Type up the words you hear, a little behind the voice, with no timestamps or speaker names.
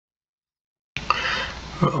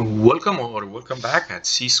Welcome back at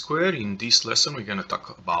C Square. In this lesson we're going to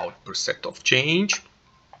talk about percent of change,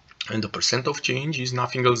 and the percent of change is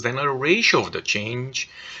nothing else than a ratio of the change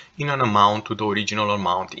in an amount to the original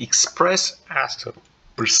amount expressed as a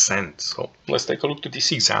percent. So let's take a look to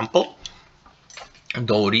this example.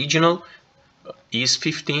 The original is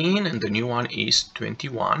 15 and the new one is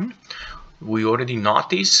 21. We already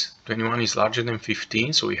noticed 21 is larger than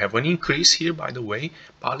 15, so we have an increase here, by the way.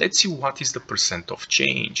 But let's see what is the percent of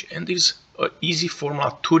change. And there's an easy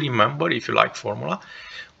formula to remember, if you like formula,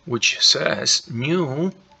 which says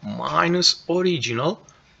new minus original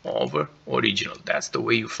over original. That's the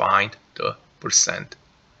way you find the percent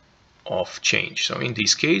of change. So in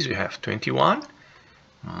this case, we have 21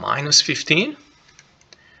 minus 15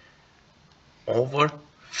 over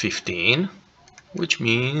 15, which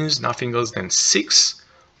means nothing else than 6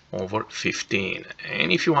 over 15.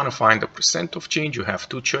 And if you want to find the percent of change, you have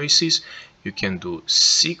two choices. You can do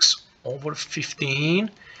 6 over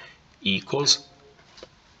 15 equals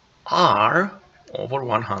R over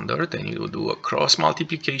 100, and you do a cross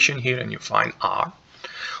multiplication here and you find R.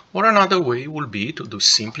 Or another way will be to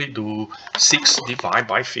simply do 6 divided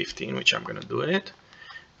by 15, which I'm going to do it.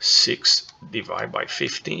 6 divided by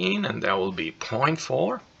 15, and that will be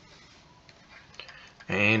 0.4.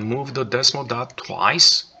 And move the decimal dot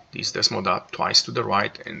twice, this decimal dot twice to the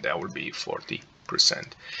right, and that will be 40%.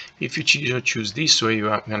 If you choose this way, you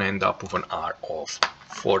are going to end up with an R of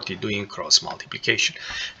 40 doing cross multiplication.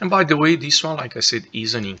 And by the way, this one, like I said,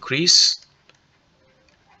 is an increase.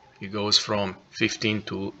 It goes from 15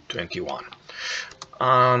 to 21.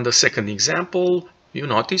 On the second example, you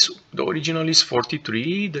notice the original is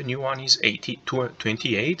 43, the new one is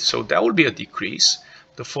 28, so that will be a decrease.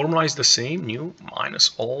 The formula is the same, new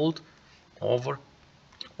minus old over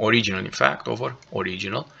original, in fact, over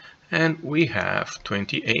original. And we have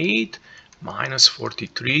 28 minus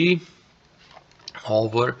 43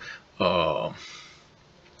 over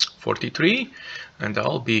 43. And that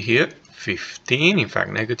will be here 15, in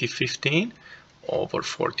fact, negative 15 over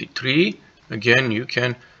 43. Again, you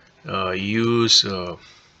can use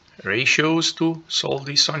ratios to solve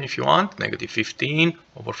this one if you want. Negative 15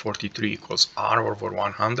 over 43 equals R over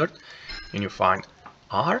 100, and you find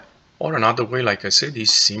R. Or another way, like I said,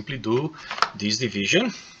 is simply do this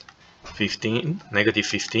division. Negative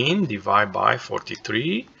 15 divided by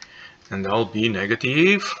 43, and that will be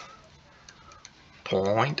negative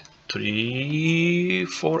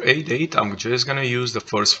 0.3488. I'm just going to use the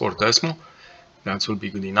first 4 decimal. That will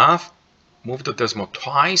be good enough. Move the decimal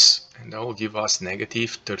twice, and that will give us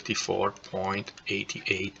negative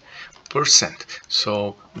 34.88%.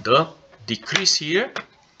 So the decrease here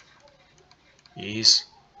is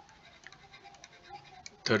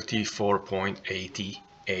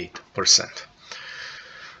 34.88%.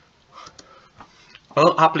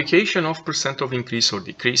 Application of percent of increase or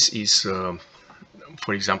decrease is,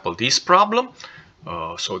 for example, this problem.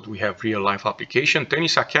 So we have real life application.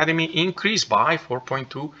 Tennis Academy increased by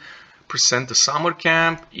 4.2% the summer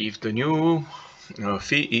camp. If the new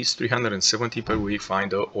fee is 370 per week,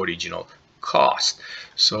 find the original cost.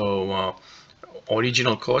 So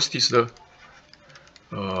original cost is the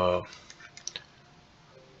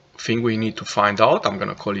thing we need to find out. I'm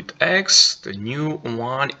gonna call it X. The new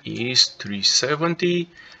one is 370,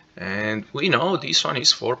 and we know this one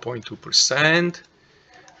is 4.2%.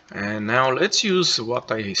 And now let's use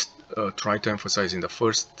what I tried to emphasize in the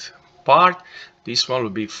first part. This one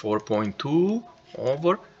will be 4.2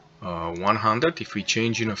 over 100 if we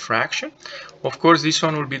change in a fraction. Of course, this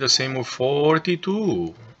one will be the same with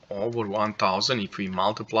 42 over 1000 if we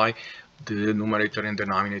multiply the numerator and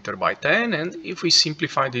denominator by 10. And if we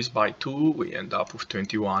simplify this by 2, we end up with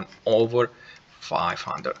 21 over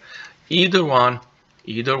 500. Either one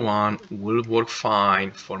will work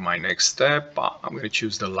fine for my next step. I'm going to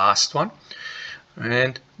choose the last one,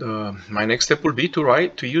 and my next step will be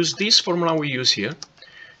to use this formula we use here,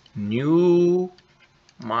 new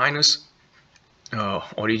minus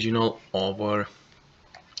original over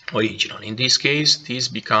original. In this case, this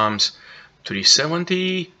becomes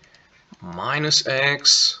 370 minus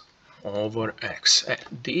X over X.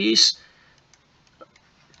 This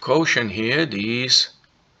quotient here, this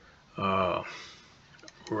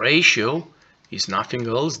ratio is nothing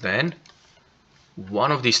else than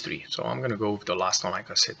one of these three. So I'm going to go with the last one,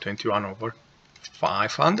 like I said, 21 over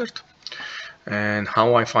 500. And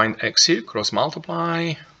how I find X here? Cross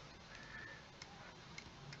multiply.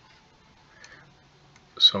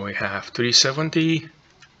 So we have 370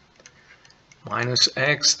 minus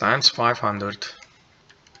X times 500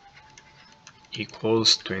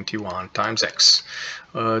 equals 21 times x.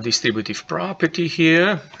 Distributive property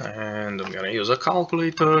here, and I'm gonna use a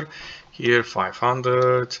calculator here.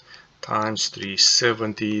 500 times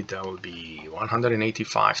 370, that will be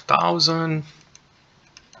 185,000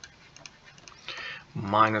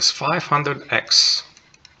 minus 500x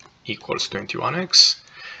equals 21x.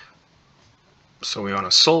 So we want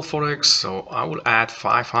to solve for x, so I will add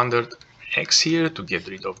 500x here to get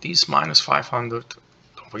rid of this minus 500.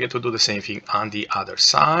 Don't forget to do the same thing on the other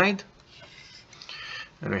side.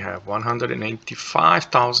 And we have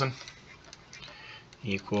 185,000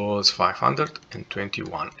 equals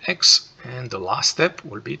 521x. And the last step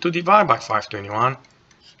will be to divide by 521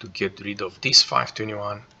 to get rid of this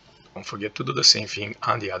 521. Don't forget to do the same thing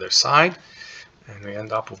on the other side. And we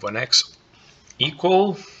end up with an x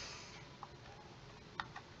equal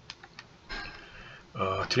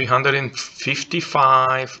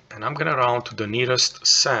 355, and I'm gonna round to the nearest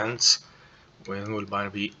cents, when will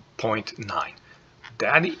be 0.9.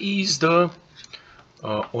 That is the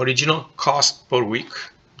original cost per week.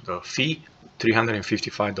 The fee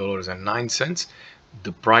 $355.09.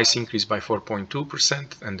 The price increased by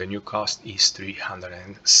 4.2%, and the new cost is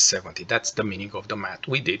 370. That's the meaning of the math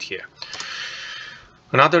we did here.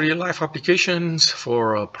 Another real-life applications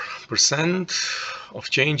for percent of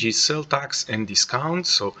change is sale tax and discount.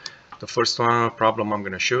 So the first problem I'm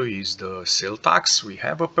going to show you is the sale tax. We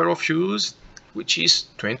have a pair of shoes which is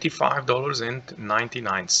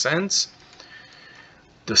 $25.99.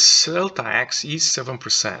 The sale tax is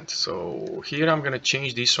 7%. So here I'm going to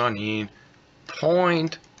change this one in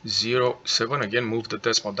 0.07. Again, move the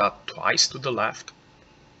decimal dot twice to the left,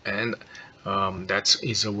 and that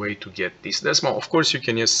is a way to get this decimal. Of course, you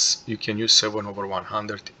can use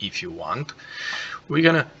 7/100 if you want. We're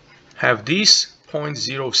gonna have this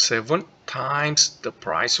 0.07 times the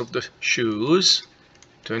price of the shoes,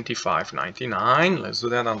 $25.99. Let's do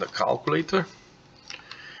that on the calculator.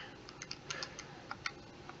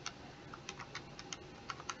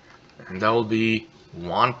 And that will be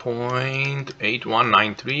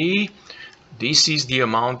 1.8193. This is the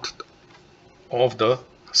amount of the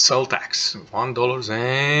sale tax,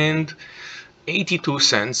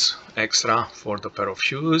 $1.82 extra for the pair of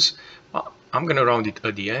shoes. I'm gonna round it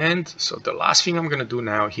at the end. So the last thing I'm gonna do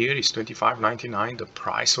now here is $25.99, the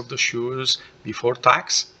price of the shoes before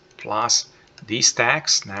tax, plus this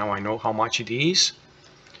tax. Now I know how much it is,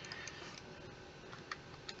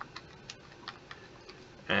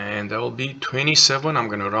 and that will be 27. I'm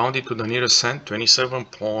gonna round it to the nearest cent,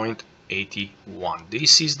 27.81.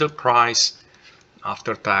 This is the price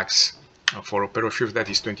after tax for a pair of shoes. That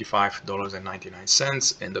is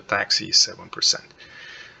 $25.99, and the tax is 7%.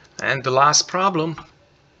 And the last problem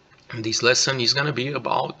in this lesson is going to be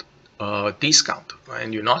about discount.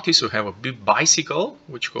 And you notice we have a big bicycle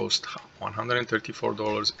which costs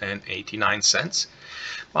 $134.89.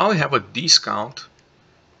 Now we have a discount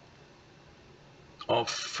of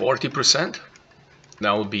 40%.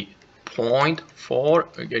 That will be 0.4.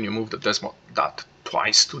 Again, you move the decimal dot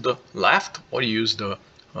twice to the left, or you use the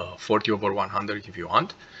 40/100 if you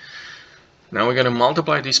want. Now we're going to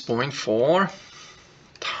multiply this 0.4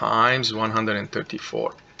 times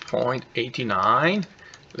 134.89.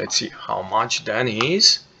 Let's see how much that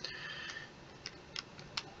is.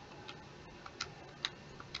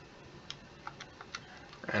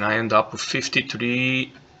 And I end up with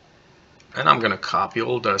 53, and I'm going to copy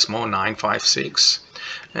all the small 956.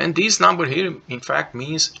 And this number here, in fact,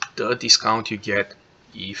 means the discount you get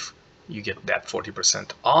if you get that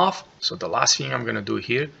 40% off. So the last thing I'm going to do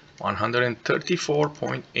here,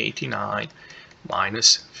 134.89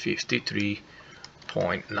 minus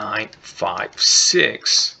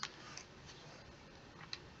 53.956.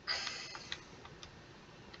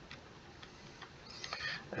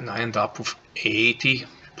 And I end up with 80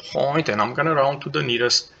 point, and I'm going to round to the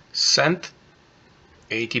nearest cent,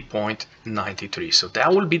 80.93. So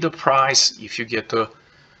that will be the price if you get that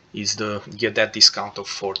discount of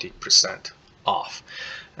 40% off.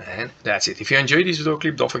 And that's it. If you enjoyed this video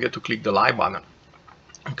clip, don't forget to click the like button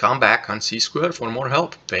and come back on C-Square for more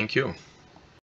help. Thank you.